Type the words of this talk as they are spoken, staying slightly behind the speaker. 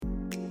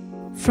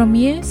From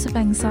years of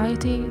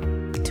anxiety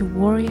to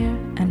warrior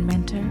and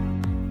mentor,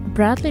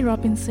 Bradley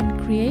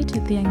Robinson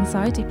created the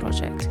Anxiety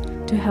Project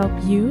to help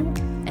you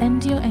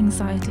end your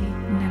anxiety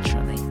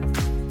naturally.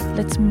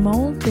 Let's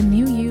mold the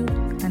new you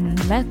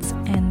and let's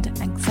end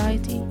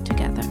anxiety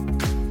together.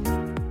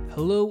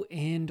 Hello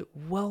and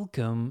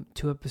welcome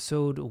to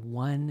episode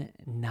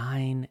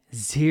 190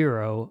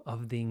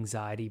 of the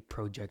Anxiety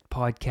Project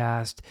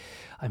podcast.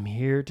 I'm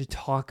here to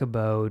talk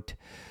about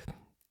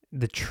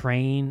the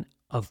train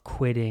of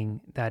quitting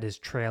that is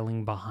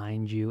trailing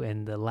behind you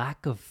and the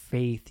lack of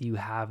faith you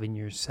have in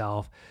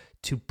yourself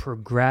to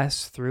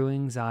progress through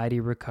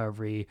anxiety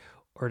recovery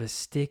or to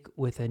stick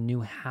with a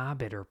new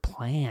habit or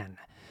plan.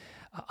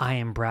 I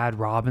am Brad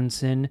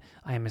Robinson.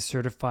 I am a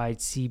certified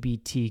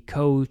CBT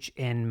coach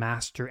and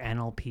master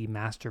NLP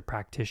master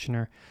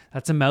practitioner.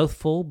 That's a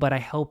mouthful, but I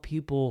help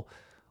people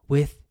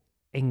with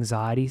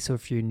anxiety. So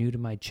if you're new to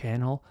my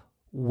channel,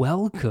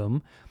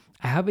 welcome.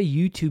 I have a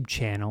YouTube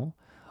channel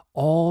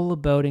all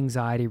about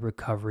anxiety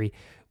recovery,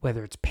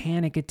 whether it's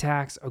panic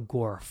attacks,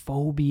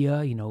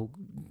 agoraphobia,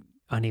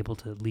 unable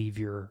to leave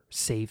your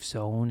safe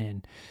zone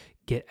and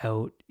get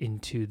out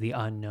into the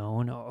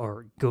unknown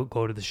or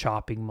go to the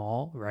shopping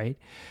mall, right?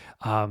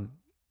 And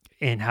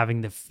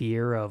having the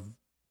fear of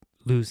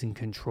losing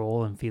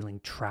control and feeling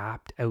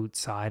trapped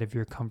outside of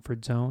your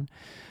comfort zone.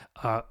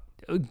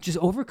 Just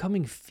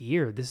overcoming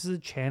fear. This is a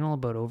channel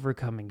about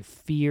overcoming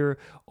fear,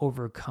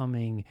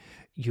 overcoming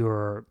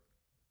your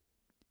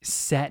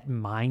set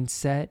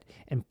mindset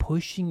and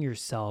pushing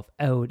yourself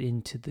out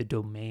into the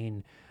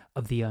domain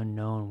of the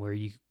unknown where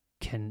you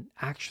can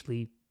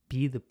actually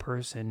be the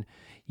person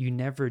you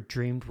never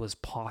dreamed was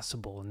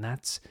possible. And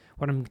that's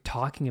what I'm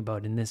talking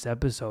about in this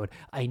episode.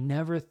 I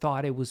never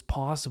thought it was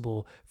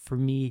possible for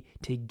me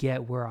to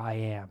get where I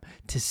am,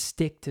 to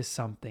stick to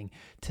something,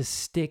 to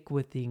stick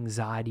with the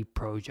Anxiety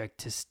Project,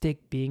 to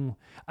stick being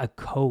a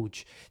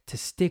coach, to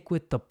stick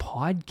with the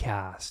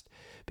podcast,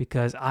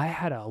 because I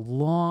had a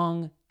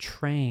long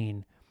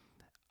train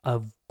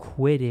of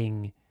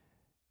quitting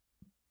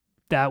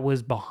that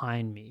was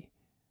behind me.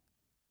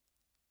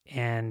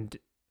 And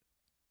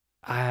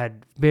I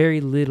had very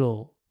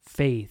little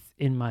faith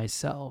in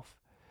myself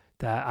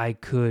that I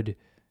could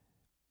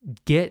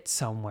get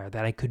somewhere,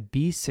 that I could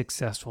be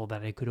successful,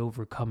 that I could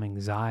overcome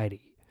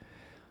anxiety.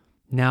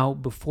 Now,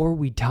 before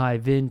we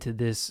dive into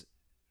this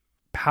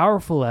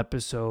powerful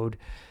episode,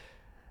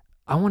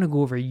 I want to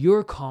go over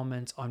your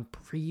comments on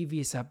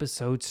previous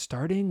episodes,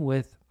 starting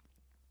with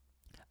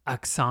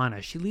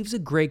Oksana. She leaves a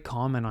great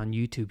comment on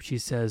YouTube. She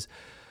says,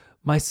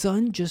 "My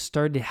son just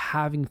started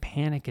having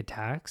panic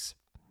attacks.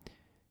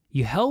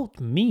 You helped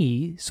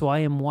me, so I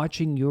am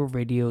watching your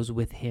videos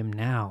with him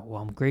now."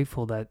 Well, I'm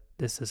grateful that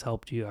this has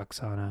helped you,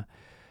 Oksana.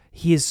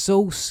 "He is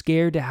so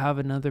scared to have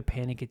another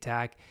panic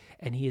attack,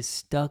 and he is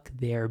stuck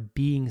there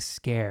being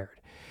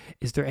scared.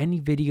 Is there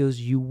any videos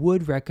you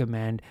would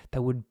recommend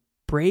that would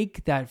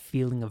break that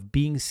feeling of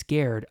being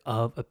scared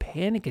of a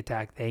panic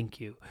attack? Thank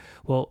you."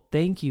 Well,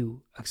 thank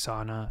you,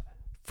 Oksana,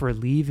 for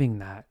leaving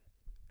that.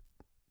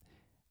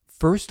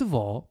 First of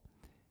all,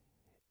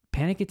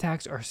 panic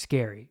attacks are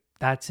scary.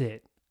 That's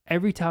it.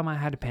 Every time I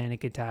had a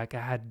panic attack,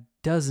 I had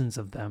dozens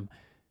of them,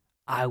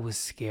 I was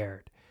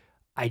scared.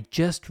 I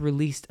just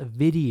released a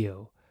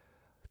video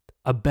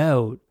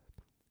about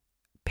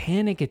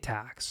panic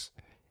attacks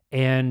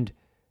and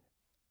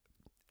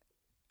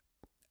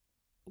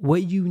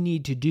what you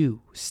need to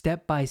do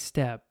step by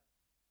step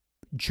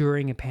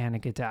during a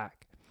panic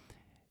attack.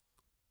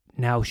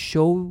 Now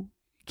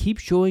keep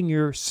showing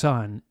your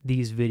son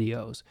these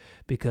videos,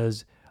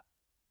 because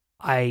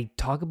I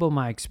talk about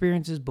my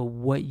experiences, but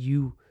what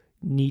you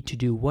need to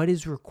do, what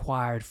is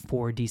required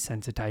for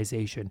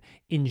desensitization.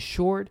 In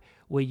short,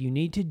 what you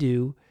need to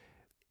do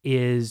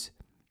is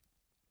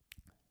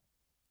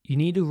you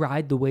need to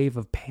ride the wave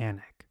of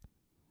panic.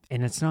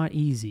 And it's not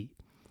easy.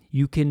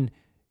 You can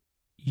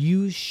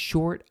use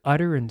short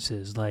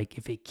utterances like,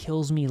 "If it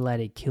kills me,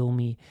 let it kill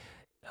me."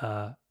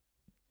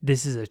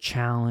 This is a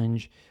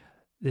challenge.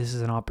 This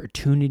is an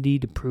opportunity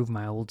to prove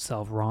my old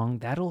self wrong.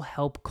 That'll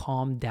help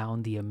calm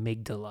down the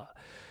amygdala.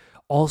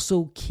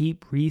 Also,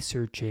 keep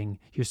researching.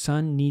 Your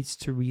son needs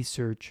to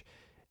research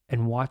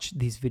and watch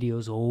these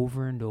videos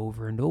over and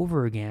over and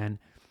over again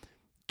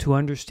to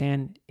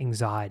understand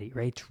anxiety,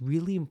 right? It's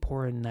really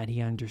important that he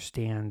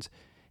understands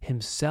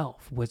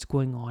himself, what's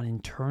going on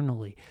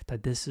internally,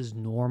 that this is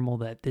normal,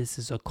 that this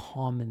is a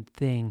common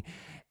thing,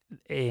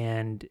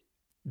 and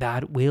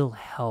that will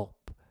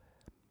help,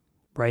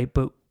 right?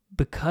 But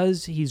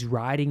because he's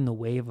riding the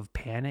wave of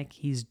panic,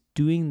 he's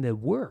doing the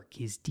work.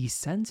 He's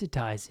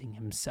desensitizing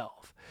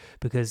himself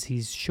because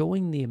he's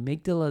showing the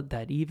amygdala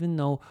that even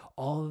though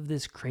all of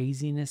this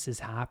craziness is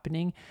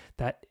happening,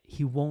 that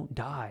he won't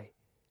die,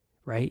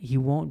 right? He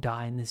won't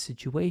die in this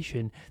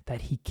situation,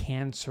 that he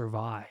can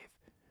survive.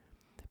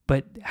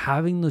 But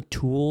having the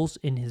tools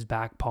in his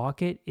back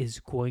pocket is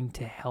going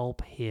to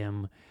help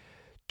him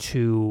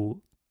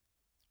to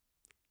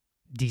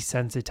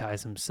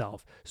desensitize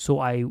himself. So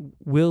I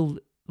will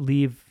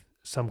leave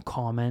some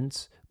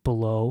comments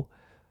below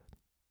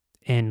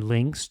and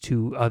links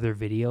to other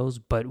videos,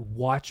 but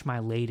watch my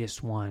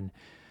latest one,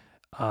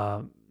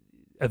 a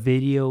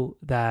video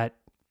that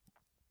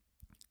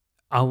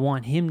I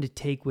want him to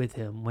take with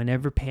him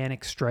whenever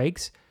panic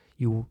strikes.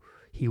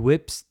 He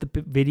whips the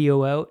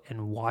video out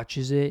and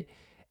watches it,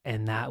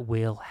 and that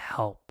will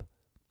help.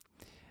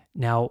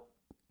 Now,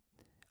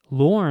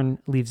 Lauren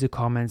leaves a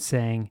comment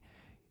saying,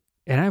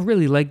 and I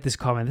really like this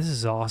comment, this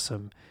is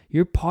awesome.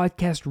 Your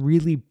podcast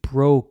really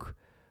broke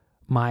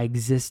my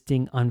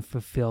existing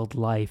unfulfilled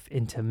life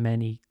into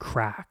many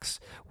cracks,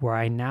 where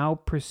I now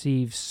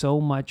perceive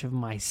so much of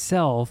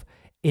myself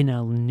in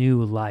a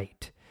new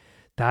light.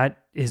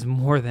 That is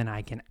more than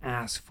I can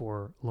ask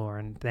for,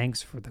 Lauren.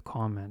 Thanks for the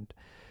comment.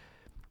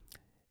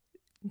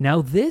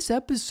 Now, this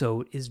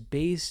episode is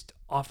based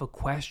off a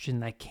question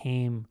that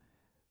came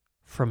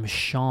from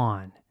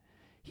Sean.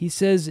 He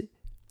says,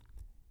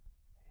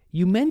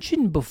 you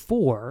mentioned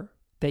before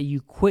that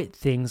you quit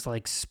things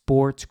like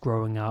sports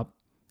growing up,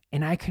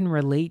 and I can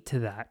relate to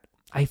that.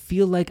 I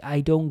feel like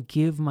I don't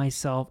give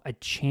myself a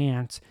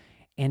chance,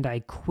 and I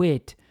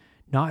quit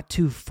not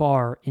too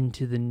far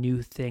into the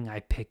new thing I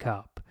pick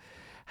up.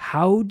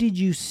 How did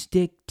you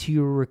stick to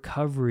your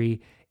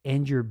recovery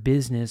and your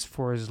business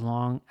for as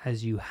long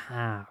as you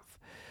have?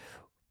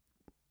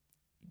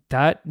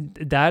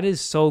 That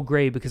is so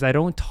great, because I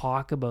don't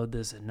talk about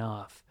this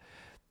enough.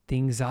 The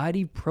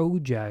Anxiety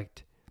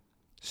Project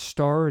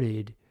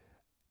started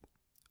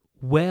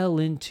well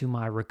into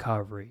my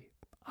recovery.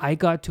 I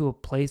got to a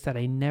place that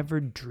I never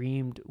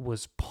dreamed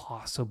was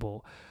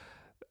possible,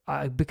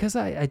 because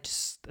I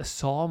just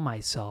saw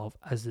myself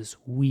as this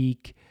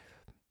weak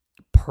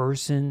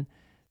person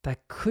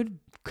that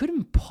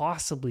couldn't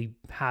possibly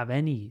have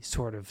any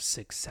sort of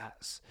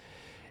success.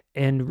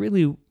 And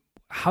really,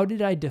 how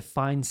did I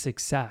define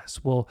success?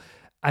 Well,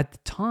 at the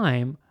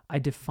time, I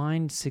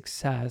defined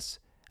success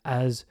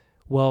as,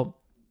 well,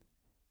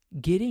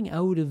 getting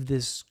out of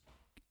this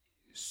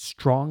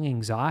strong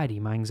anxiety.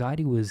 My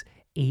anxiety was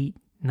 8,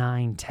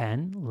 9,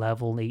 10,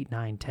 level 8,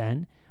 9,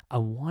 10. I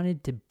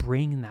wanted to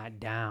bring that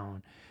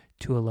down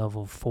to a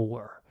level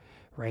 4,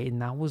 right?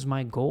 And that was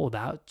my goal.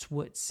 That's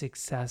what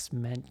success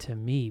meant to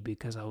me,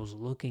 because I was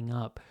looking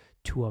up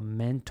to a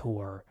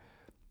mentor,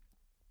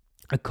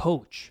 a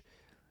coach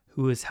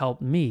who has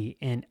helped me,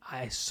 and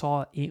I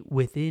saw it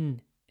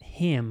within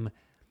him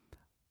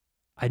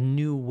a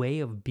new way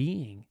of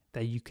being,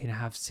 that you can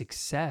have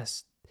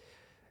success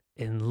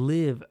and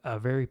live a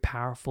very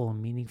powerful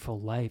and meaningful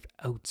life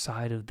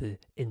outside of the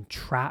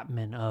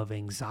entrapment of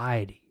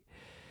anxiety.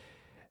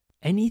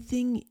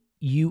 Anything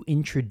you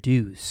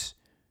introduce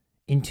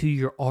into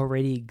your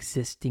already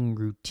existing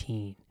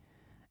routine,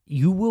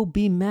 you will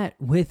be met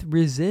with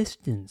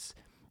resistance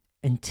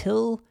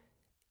until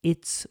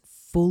it's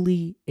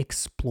fully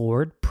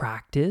explored,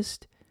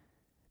 practiced.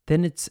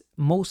 Then it's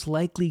most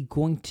likely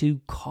going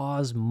to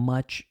cause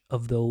much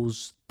of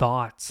those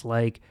thoughts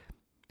like,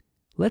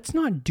 let's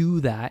not do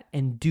that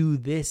and do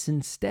this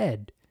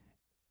instead.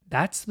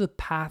 That's the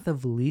path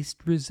of least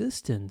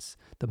resistance.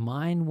 The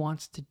mind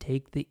wants to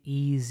take the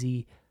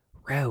easy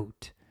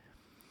route.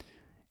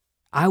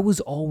 I was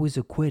always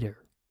a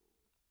quitter.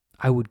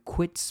 I would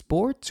quit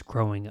sports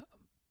growing up.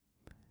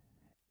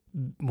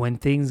 When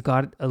things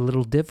got a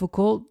little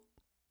difficult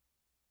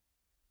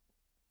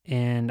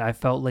and I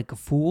felt like a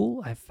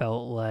fool, I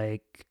felt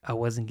like I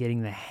wasn't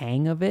getting the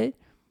hang of it,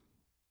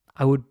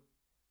 I would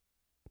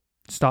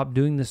stop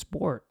doing the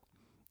sport.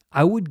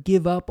 I would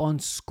give up on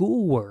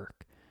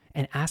schoolwork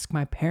and ask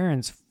my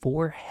parents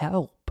for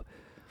help.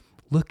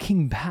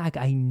 Looking back,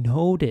 I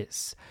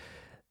notice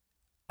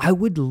I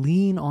would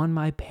lean on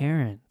my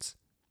parents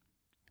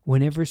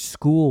whenever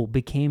school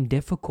became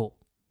difficult.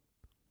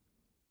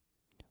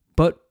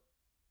 But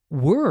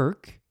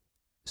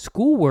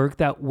schoolwork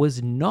that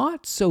was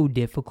not so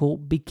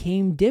difficult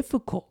became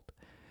difficult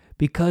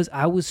because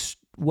I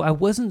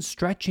wasn't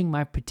stretching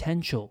my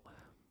potential.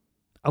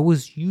 I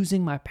was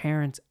using my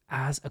parents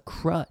as a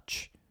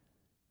crutch.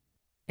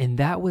 And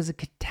that was a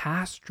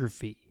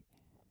catastrophe.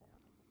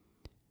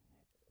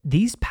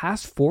 These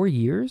past 4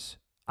 years,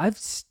 I've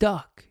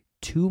stuck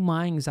to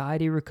my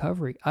anxiety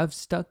recovery. I've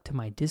stuck to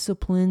my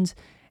disciplines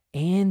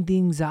and the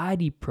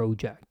Anxiety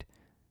Project.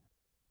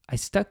 I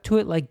stuck to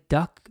it like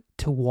duck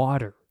to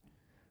water.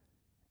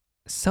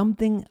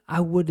 Something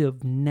I would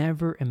have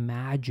never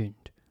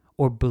imagined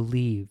or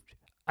believed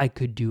I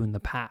could do in the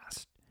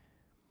past.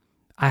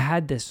 I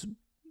had this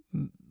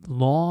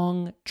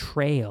long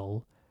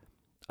trail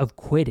of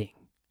quitting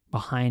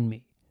behind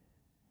me.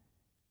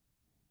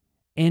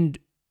 And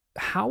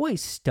how I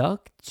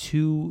stuck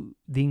to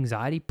the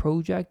Anxiety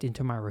Project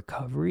into my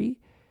recovery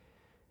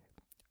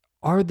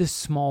are the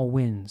small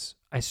wins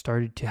I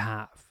started to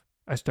have.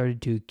 I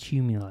started to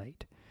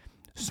accumulate.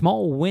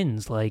 Small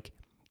wins like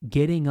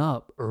getting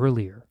up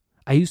earlier.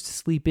 I used to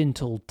sleep in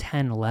till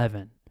 10,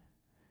 11.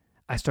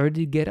 I started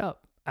to get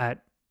up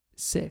at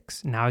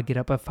 6. Now I get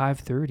up at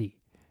 5:30.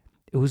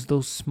 It was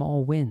those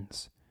small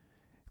wins.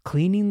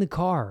 Cleaning the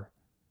car,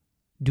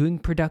 doing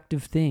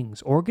productive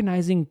things,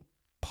 organizing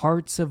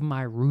parts of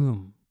my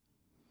room,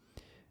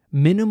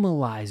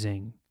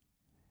 minimalizing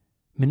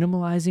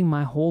minimalizing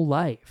my whole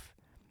life.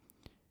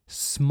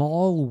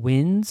 Small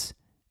wins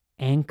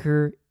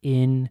anchor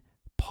in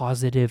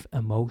positive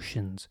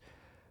emotions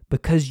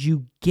because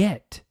you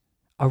get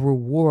a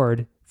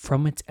reward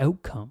from its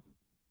outcome.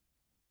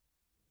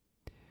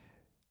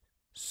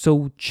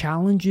 So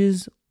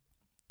challenges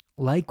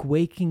like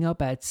waking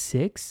up at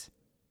 6,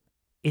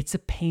 it's a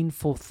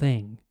painful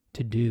thing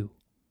to do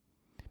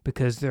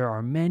because there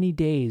are many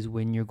days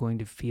when you're going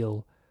to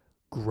feel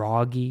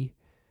groggy,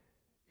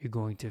 you're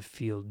going to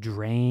feel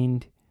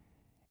drained,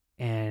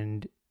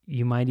 and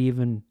you might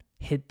even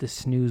hit the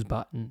snooze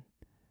button.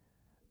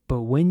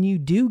 But when you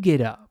do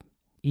get up,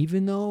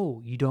 even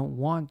though you don't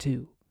want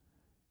to,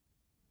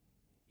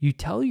 you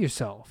tell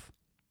yourself,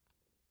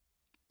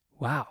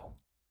 wow,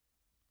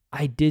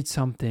 I did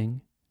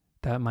something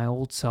that my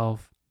old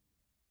self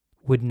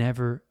would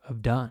never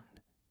have done.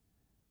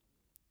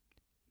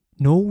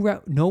 No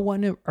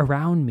one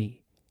around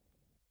me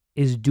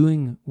is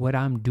doing what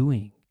I'm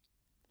doing.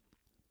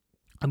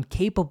 I'm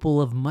capable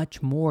of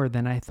much more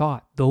than I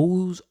thought.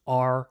 Those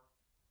are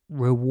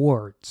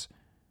rewards.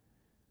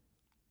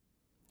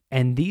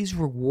 And these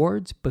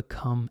rewards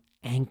become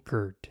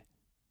anchored.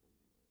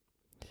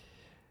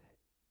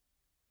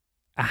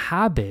 A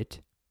habit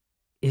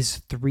is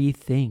 3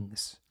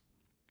 things.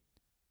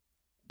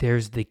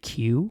 There's the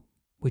cue,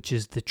 which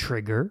is the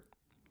trigger.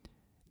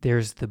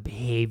 There's the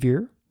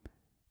behavior.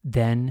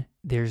 Then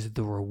there's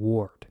the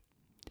reward.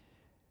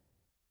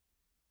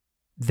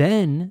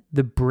 Then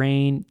the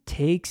brain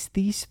takes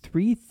these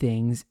 3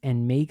 things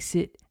and makes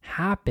it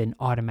happen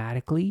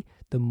automatically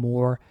the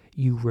more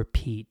you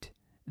repeat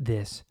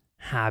this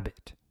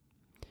habit.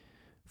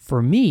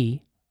 For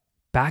me,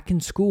 back in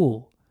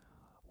school,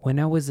 when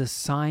I was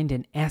assigned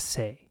an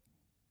essay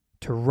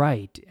to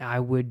write, I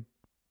would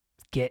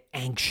get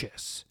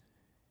anxious.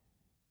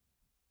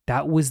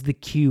 That was the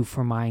cue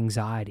for my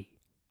anxiety.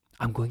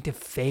 I'm going to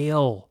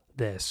fail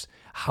this.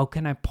 How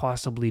can I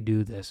possibly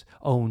do this?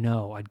 Oh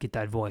no, I'd get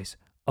that voice.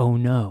 Oh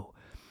no.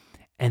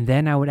 And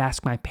then I would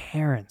ask my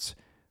parents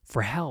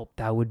for help.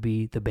 That would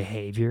be the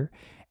behavior.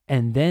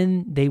 And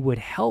then they would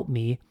help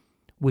me,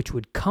 which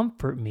would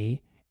comfort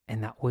me.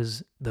 And that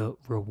was the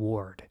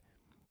reward.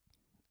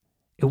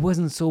 It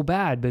wasn't so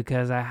bad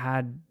because I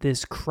had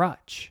this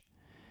crutch.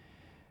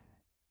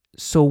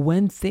 So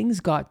when things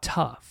got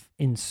tough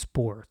in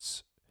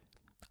sports,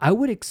 I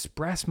would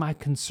express my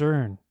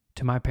concern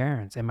to my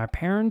parents. And my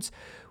parents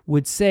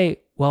would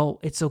say, well,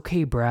 it's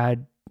okay,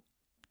 Brad.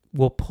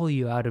 We'll pull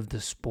you out of the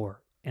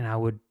sport. And I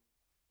would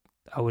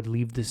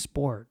leave the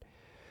sport.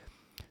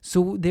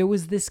 So there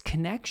was this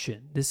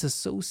connection, this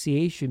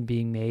association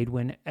being made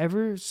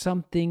whenever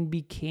something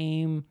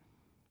became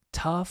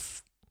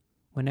tough,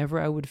 whenever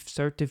I would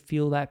start to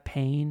feel that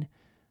pain,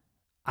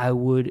 I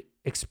would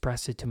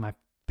express it to my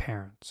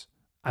parents.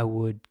 I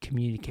would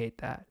communicate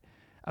that.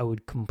 I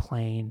would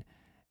complain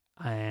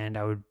and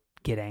I would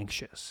get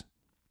anxious.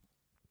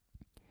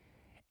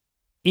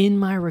 In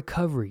my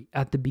recovery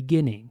at the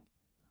beginning,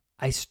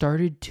 I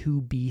started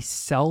to be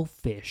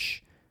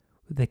selfish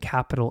with a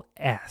capital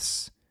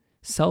S.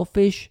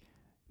 Selfish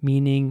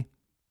meaning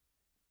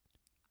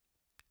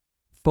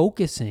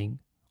focusing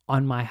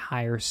on my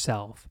higher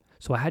self.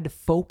 So I had to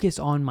focus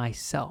on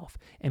myself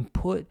and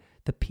put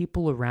the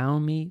people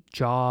around me,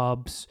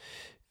 jobs,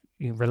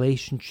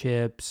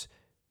 relationships,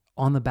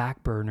 on the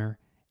back burner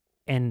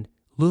and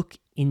look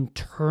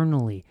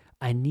internally.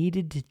 I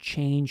needed to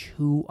change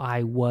who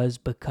I was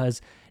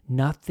because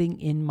nothing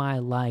in my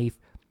life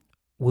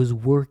was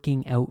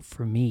working out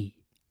for me.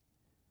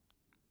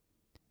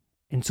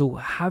 And so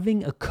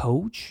having a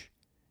coach,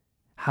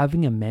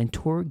 having a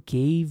mentor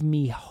gave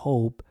me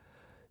hope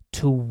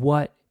to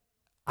what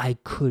I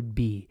could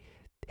be.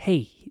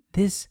 Hey,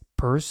 this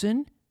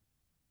person,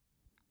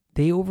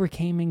 they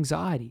overcame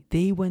anxiety.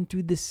 They went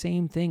through the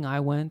same thing I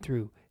went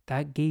through.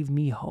 That gave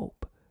me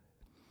hope.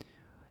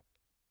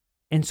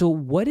 And so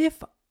what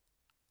if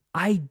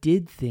I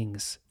did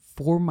things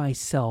for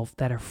myself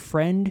that a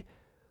friend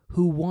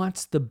who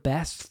wants the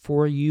best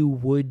for you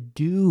would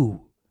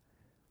do?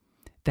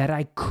 That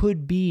I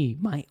could be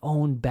my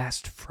own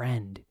best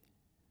friend.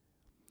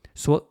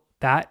 So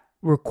that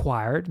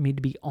required me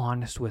to be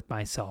honest with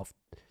myself,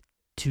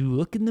 to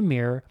look in the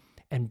mirror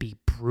and be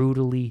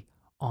brutally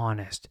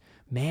honest.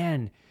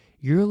 Man,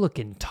 you're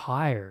looking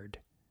tired.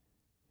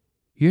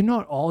 You're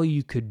not all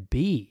you could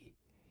be.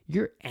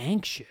 You're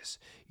anxious.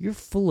 You're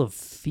full of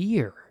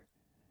fear.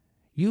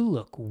 You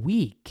look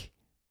weak.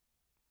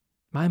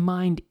 My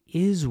mind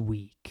is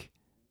weak.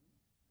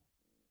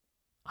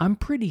 I'm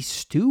pretty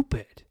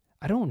stupid.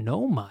 I don't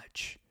know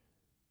much.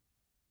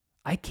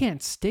 I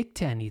can't stick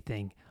to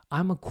anything.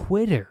 I'm a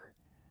quitter.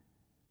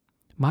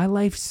 My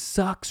life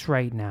sucks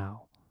right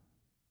now.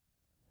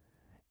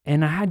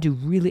 And I had to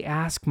really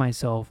ask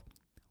myself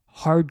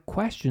hard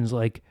questions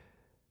like,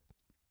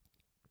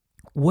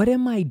 what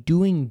am I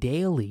doing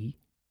daily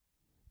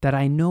that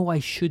I know I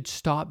should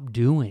stop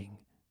doing?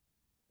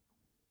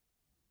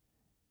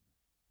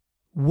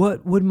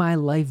 What would my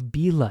life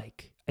be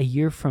like a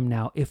year from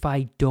now if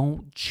I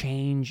don't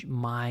change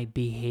my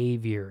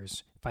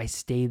behaviors if I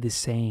stay the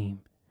same?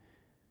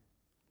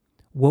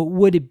 What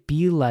would it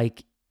be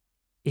like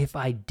if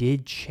I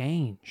did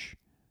change?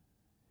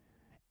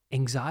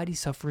 Anxiety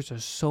sufferers are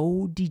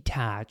so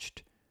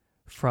detached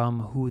from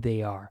who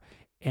they are.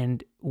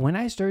 And when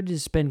I started to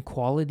spend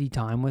quality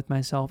time with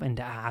myself and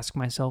to ask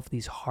myself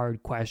these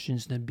hard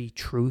questions and to be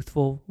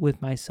truthful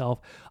with myself,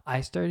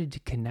 I started to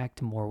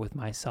connect more with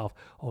myself.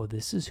 Oh,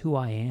 this is who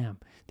I am.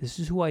 This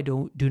is who I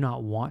do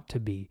not want to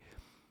be.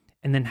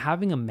 And then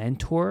having a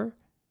mentor,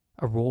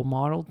 a role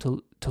model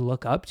to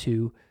look up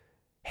to,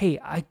 hey,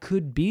 I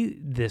could be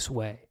this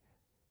way.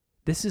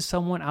 This is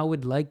someone I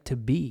would like to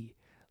be.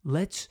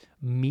 Let's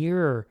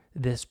mirror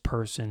this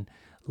person.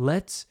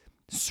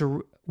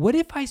 What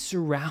if I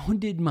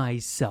surrounded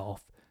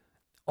myself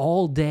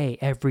all day,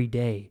 every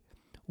day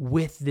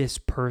with this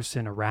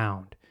person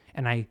around,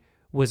 and I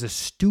was a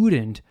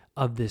student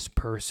of this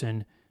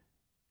person?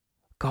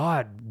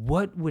 God,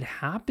 what would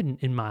happen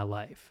in my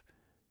life?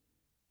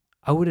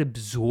 I would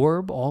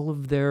absorb all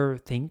of their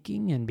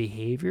thinking and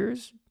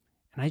behaviors.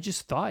 And I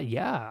just thought,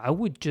 yeah, I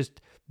would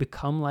just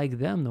become like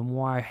them the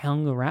more I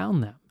hung around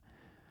them.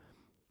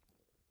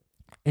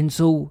 And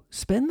so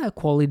spend that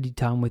quality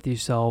time with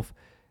yourself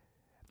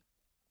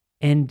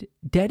and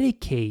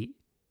dedicate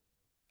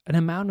an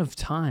amount of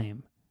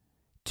time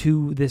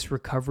to this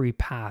recovery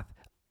path.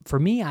 For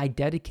me, I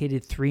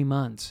dedicated 3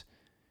 months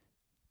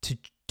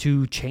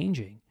to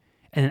changing.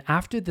 And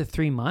after the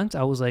 3 months,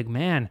 I was like,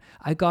 man,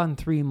 I got in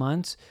 3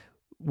 months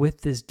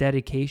with this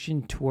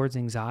dedication towards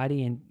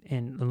anxiety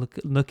and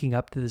looking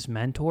up to this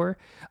mentor.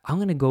 I'm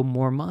going to go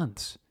more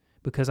months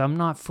because I'm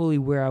not fully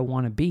where I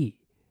want to be.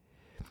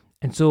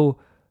 And so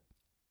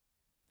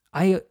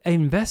I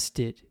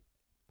invested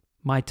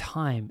my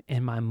time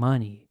and my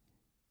money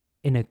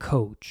in a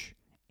coach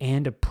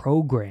and a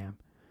program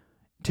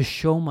to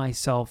show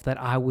myself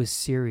that I was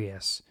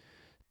serious.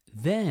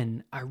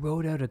 Then I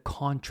wrote out a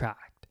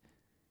contract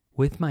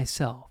with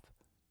myself,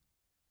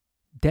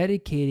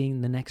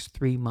 dedicating the next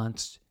 3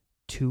 months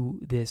to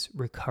this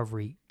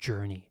recovery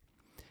journey.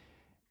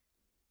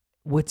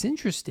 What's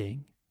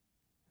interesting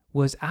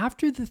was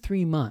after the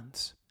 3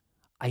 months,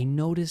 I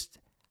noticed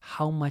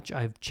how much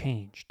I've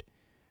changed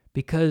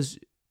because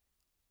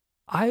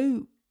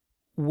I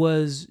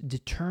was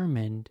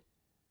determined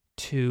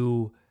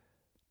to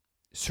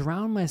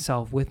surround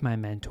myself with my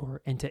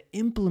mentor and to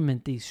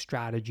implement these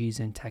strategies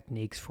and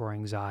techniques for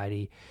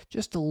anxiety,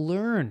 just to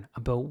learn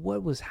about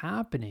what was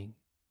happening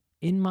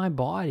in my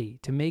body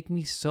to make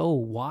me so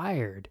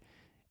wired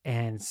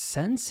and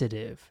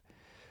sensitive.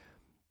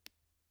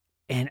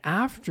 And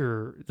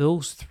after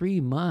those 3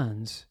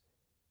 months,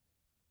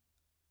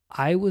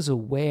 I was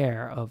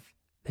aware of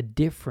the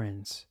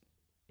difference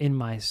in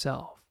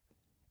myself.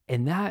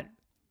 And that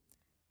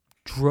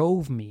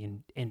drove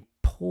me and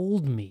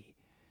pulled me.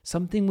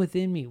 Something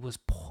within me was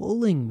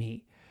pulling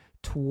me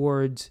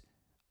towards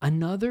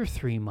another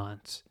 3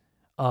 months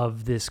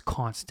of this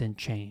constant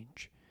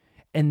change.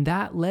 And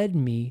that led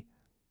me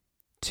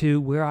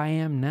to where I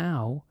am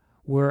now,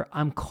 where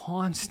I'm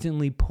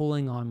constantly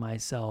pulling on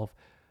myself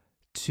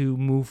to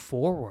move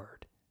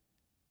forward.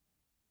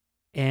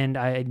 And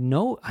I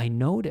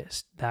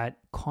noticed that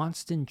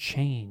constant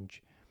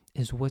change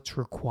is what's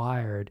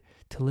required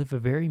to live a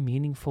very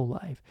meaningful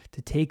life,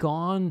 to take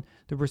on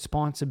the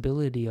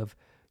responsibility of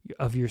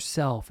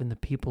yourself and the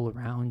people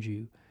around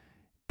you,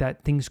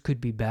 that things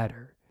could be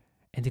better,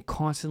 and to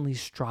constantly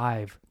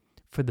strive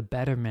for the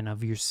betterment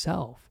of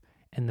yourself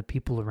and the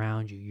people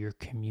around you, your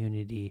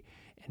community,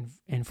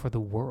 and for the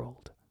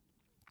world.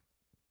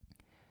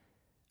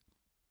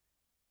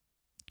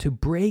 To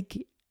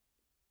break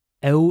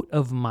out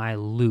of my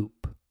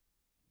loop,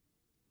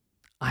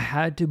 I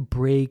had to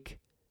break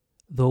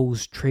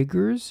those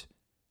triggers,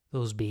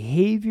 those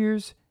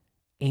behaviors,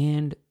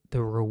 and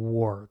the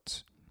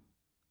rewards.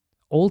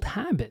 Old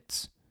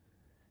habits.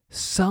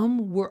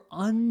 Some were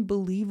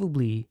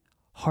unbelievably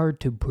hard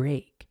to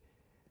break.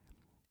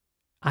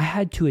 I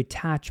had to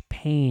attach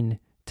pain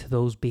to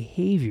those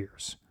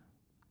behaviors.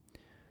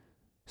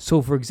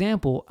 So, for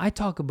example, I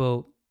talk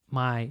about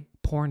my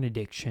porn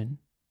addiction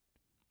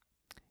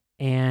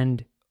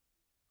and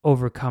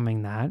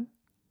overcoming that.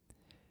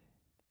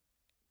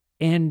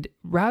 And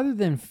rather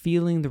than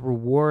feeling the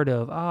reward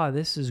of,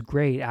 this is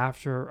great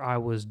after I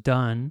was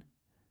done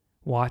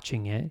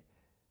watching it,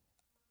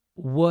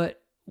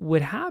 what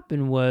would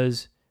happen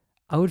was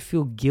I would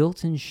feel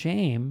guilt and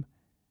shame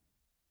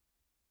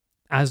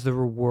as the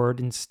reward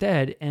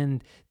instead.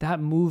 And that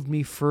moved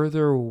me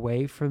further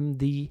away from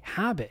the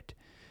habit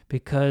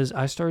because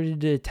I started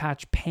to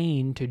attach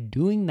pain to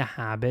doing the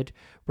habit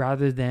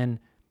rather than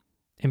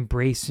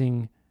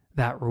embracing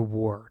that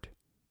reward.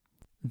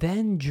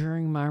 Then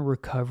during my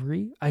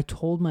recovery, I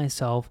told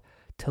myself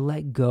to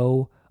let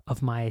go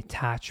of my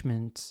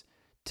attachments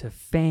to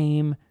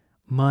fame,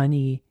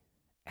 money,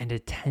 and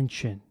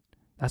attention.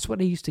 That's what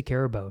I used to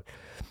care about.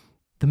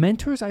 The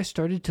mentors I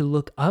started to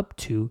look up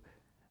to,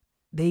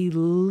 they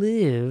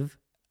live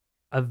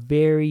a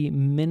very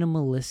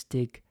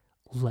minimalistic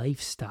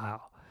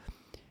lifestyle.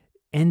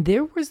 And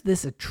there was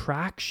this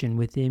attraction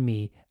within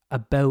me.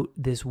 about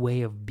this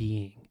way of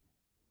being,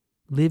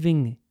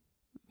 living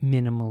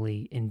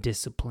minimally and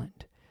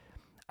disciplined.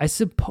 I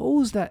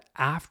suppose that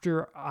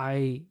after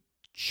I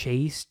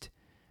chased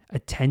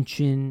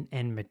attention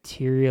and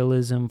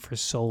materialism for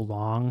so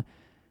long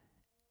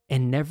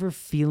and never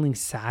feeling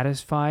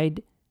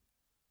satisfied,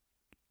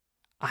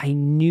 I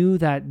knew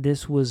that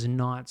this was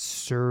not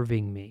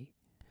serving me.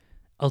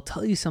 I'll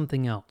tell you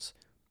something else.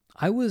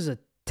 I was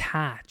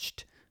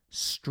attached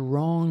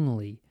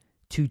strongly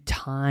to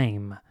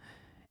time.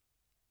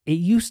 It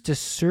used to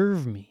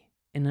serve me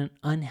in an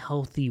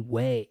unhealthy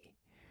way.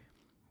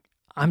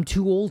 I'm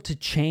too old to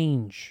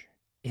change.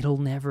 It'll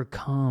never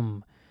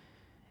come.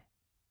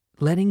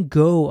 Letting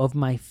go of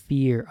my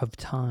fear of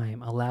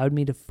time allowed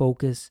me to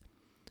focus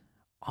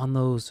on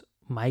those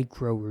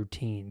micro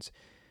routines,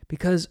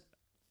 because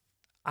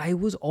I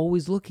was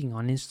always looking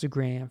on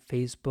Instagram,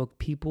 Facebook.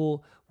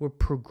 People were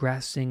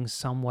progressing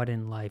somewhat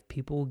in life.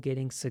 People were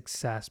getting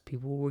success.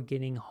 People were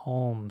getting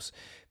homes.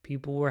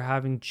 People were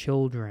having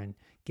children,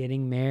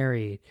 getting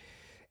married.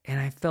 And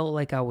I felt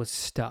like I was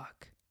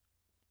stuck.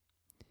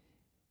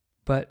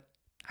 But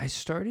I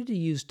started to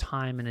use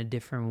time in a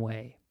different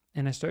way.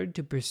 And I started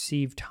to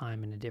perceive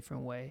time in a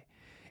different way.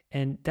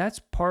 And that's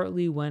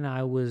partly when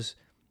I was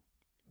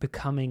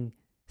becoming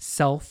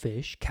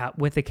selfish,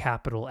 with a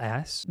capital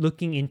S,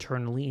 looking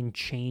internally and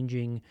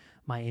changing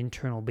my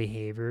internal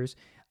behaviors.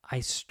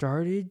 I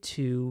started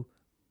to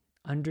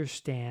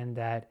understand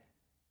that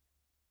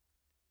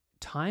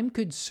time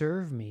could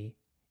serve me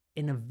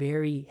in a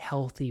very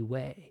healthy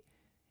way.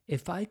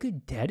 If I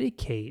could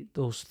dedicate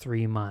those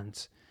 3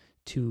 months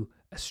to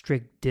a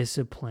strict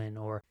discipline,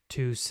 or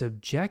to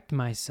subject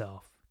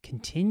myself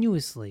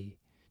continuously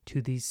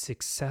to these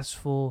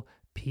successful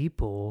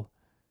people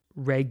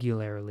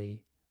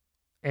regularly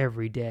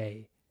every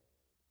day,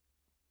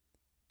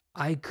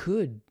 I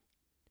could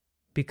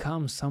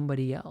become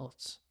somebody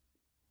else.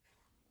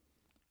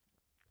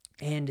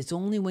 And it's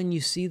only when you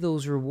see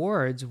those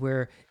rewards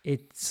where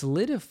it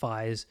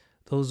solidifies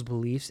those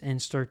beliefs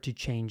and start to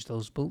change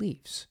those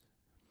beliefs.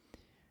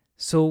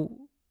 So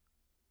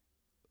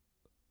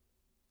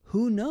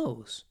who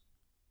knows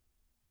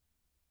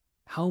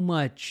how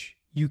much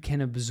you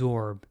can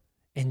absorb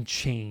and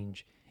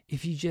change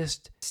if you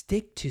just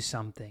stick to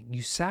something.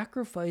 You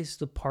sacrifice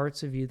the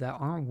parts of you that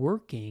aren't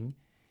working,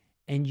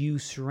 and you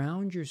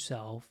surround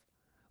yourself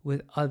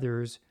with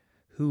others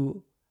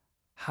who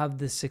have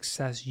the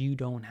success you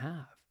don't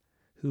have,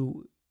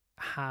 who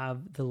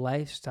have the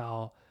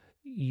lifestyle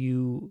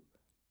you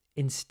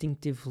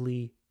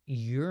instinctively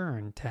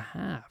yearn to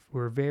have.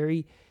 We're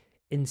very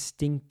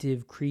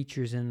instinctive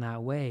creatures in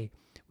that way.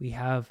 We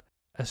have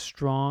a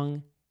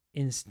strong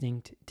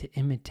instinct to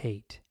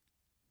imitate.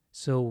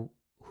 So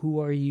who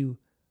are you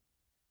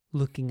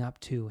looking up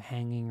to,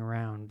 hanging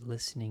around,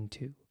 listening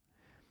to?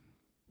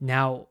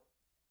 Now,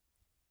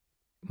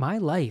 my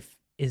life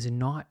is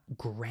not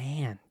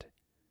grand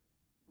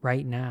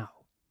right now.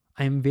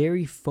 I'm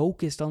very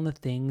focused on the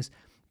things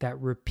that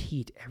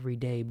repeat every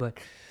day. But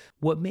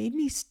what made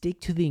me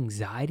stick to the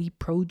anxiety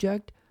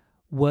project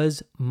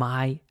was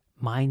my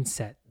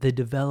mindset, the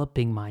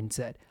developing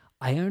mindset.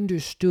 I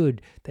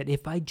understood that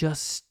if I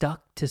just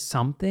stuck to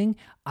something,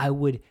 I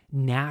would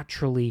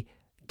naturally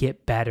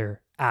get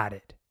better at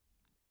it.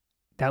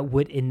 That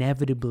would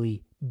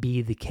inevitably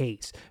be the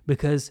case,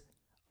 because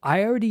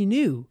I already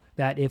knew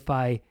that if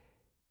I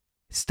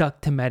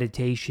stuck to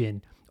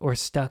meditation, or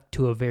stuck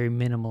to a very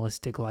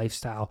minimalistic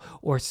lifestyle,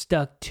 or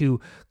stuck to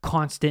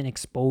constant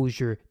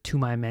exposure to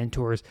my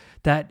mentors,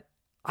 that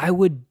I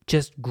would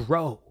just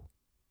grow.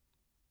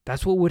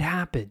 That's what would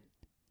happen.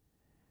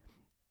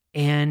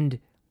 And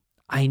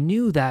I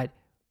knew that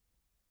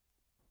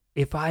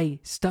if I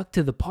stuck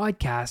to the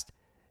podcast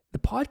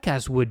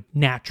would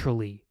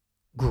naturally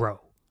grow.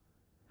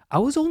 I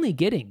was only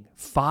getting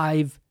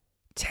 5,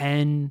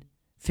 10,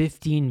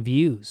 15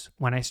 views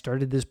when I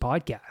started this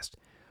podcast,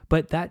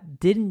 but that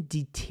didn't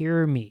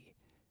deter me.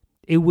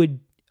 It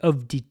would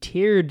have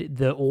deterred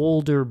the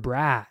older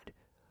Brad,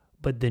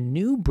 but the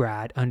new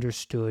Brad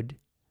understood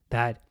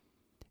that,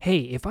 hey,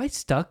 if I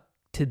stuck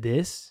to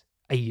this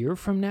a year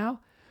from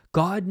now,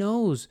 God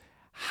knows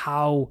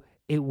how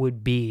it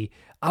would be.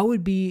 I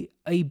would be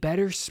a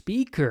better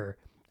speaker.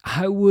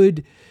 I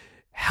would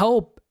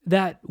help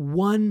that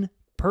one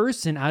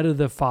person out of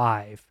the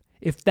 5.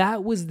 If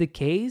that was the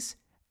case,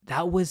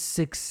 that was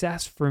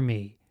success for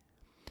me.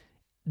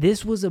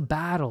 This was a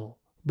battle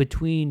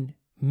between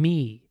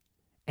me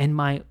and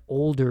my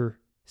older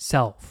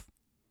self.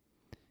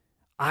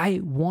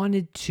 I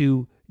wanted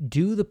to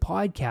do the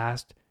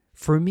podcast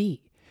for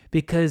me,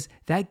 because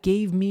that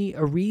gave me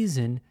a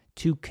reason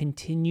to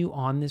continue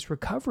on this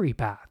recovery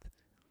path.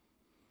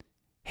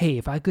 Hey,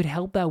 if I could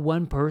help that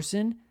one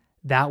person,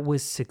 that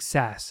was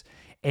success.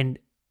 And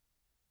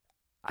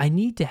I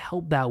need to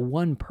help that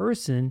one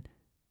person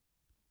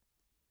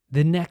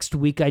the next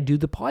week I do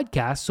the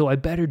podcast, so I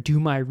better do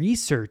my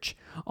research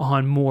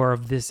on more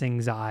of this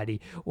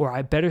anxiety, or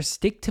I better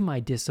stick to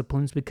my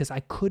disciplines, because I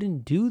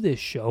couldn't do this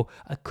show.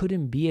 I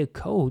couldn't be a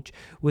coach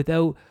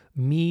without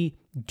me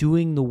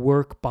doing the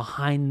work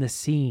behind the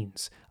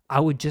scenes. I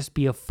would just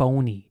be a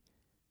phony.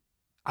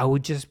 I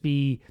would just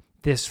be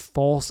this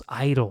false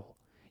idol.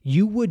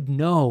 You would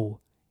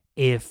know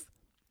if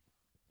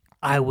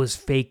I was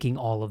faking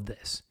all of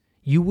this.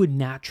 You would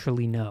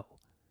naturally know.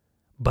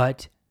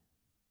 But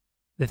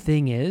the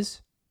thing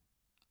is,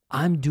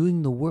 I'm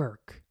doing the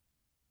work,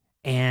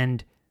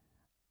 and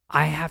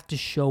I have to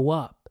show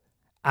up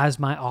as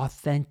my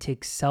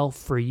authentic self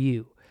for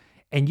you.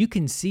 And you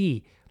can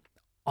see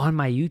on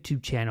my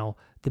YouTube channel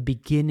the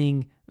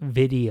beginning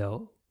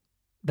video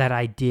that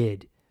I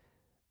did.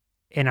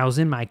 And I was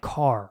in my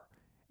car,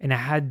 and I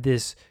had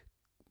this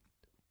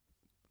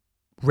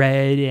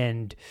red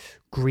and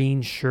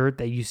green shirt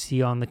that you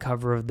see on the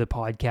cover of the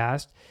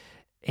podcast.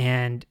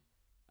 And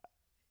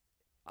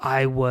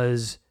I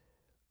was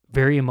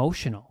very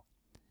emotional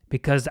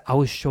because I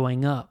was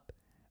showing up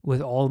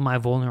with all of my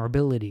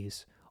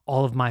vulnerabilities,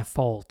 all of my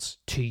faults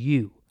to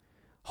you,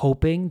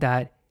 hoping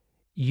that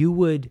you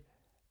would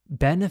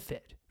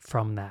benefit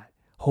from that,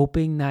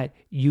 hoping that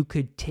you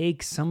could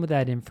take some of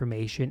that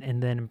information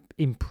and then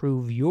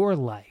improve your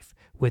life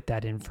with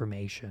that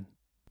information.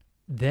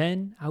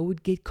 Then I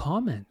would get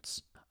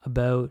comments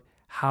about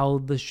how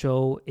the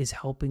show is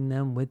helping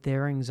them with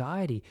their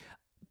anxiety.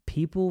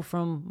 People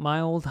from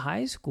my old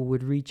high school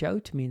would reach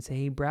out to me and say,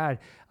 "Hey, Brad,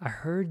 I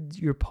heard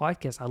your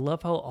podcast. I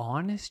love how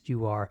honest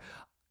you are.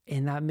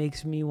 And that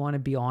makes me want to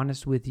be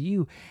honest with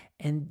you."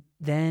 And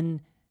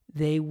then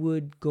they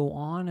would go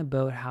on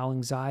about how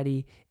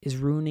anxiety is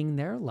ruining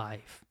their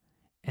life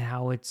and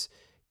how it's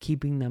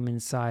keeping them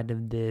inside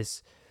of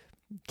this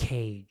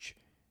cage.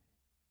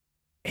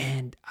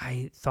 And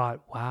I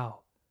thought,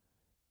 wow,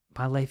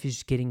 my life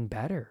is getting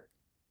better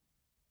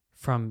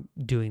from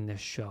doing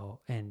this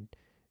show and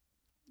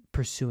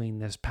pursuing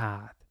this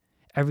path.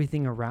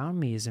 Everything around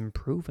me is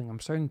improving. I'm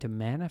starting to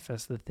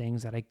manifest the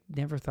things that I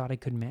never thought I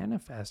could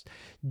manifest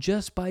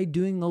just by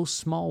doing those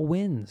small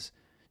wins,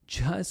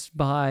 just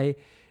by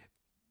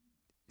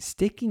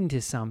sticking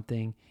to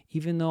something,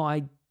 even though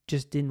I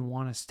just didn't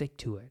want to stick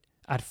to it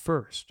at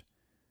first.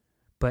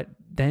 But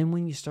then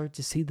when you start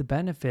to see the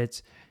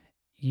benefits,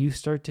 you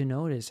start to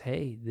notice,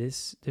 hey,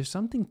 there's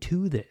something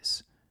to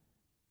this.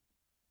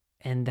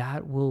 And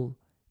that will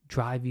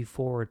drive you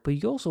forward.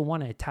 But you also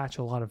want to attach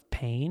a lot of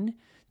pain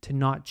to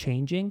not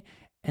changing,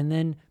 and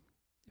then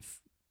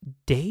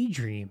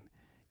daydream.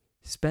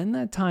 Spend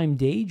that time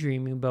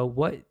daydreaming about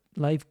what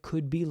life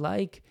could be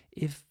like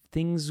if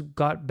things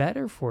got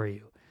better for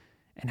you,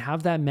 and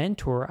have that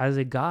mentor as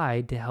a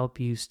guide to help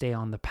you stay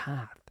on the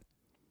path.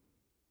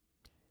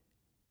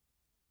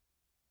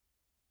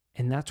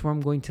 And that's where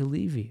I'm going to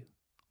leave you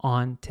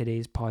on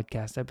today's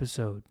podcast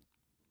episode.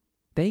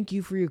 Thank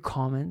you for your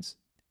comments,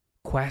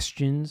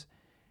 questions,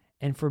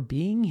 and for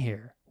being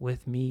here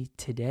with me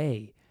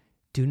today.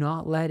 Do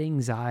not let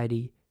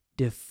anxiety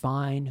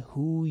define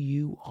who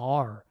you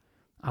are.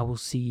 I will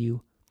see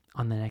you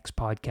on the next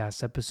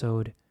podcast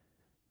episode.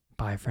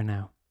 Bye for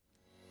now.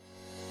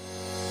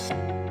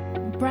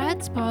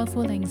 Brad's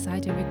Powerful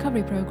Anxiety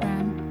Recovery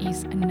Program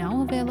is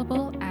now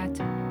available at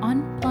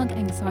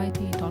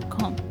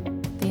unpluganxiety.com.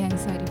 The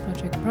Anxiety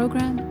Project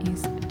program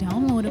is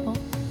downloadable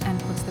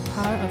and puts the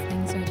power of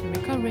anxiety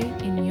recovery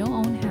in your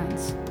own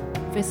hands.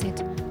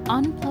 Visit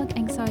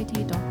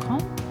unpluganxiety.com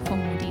for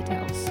more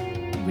details.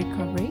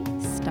 Recovery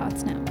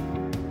starts now.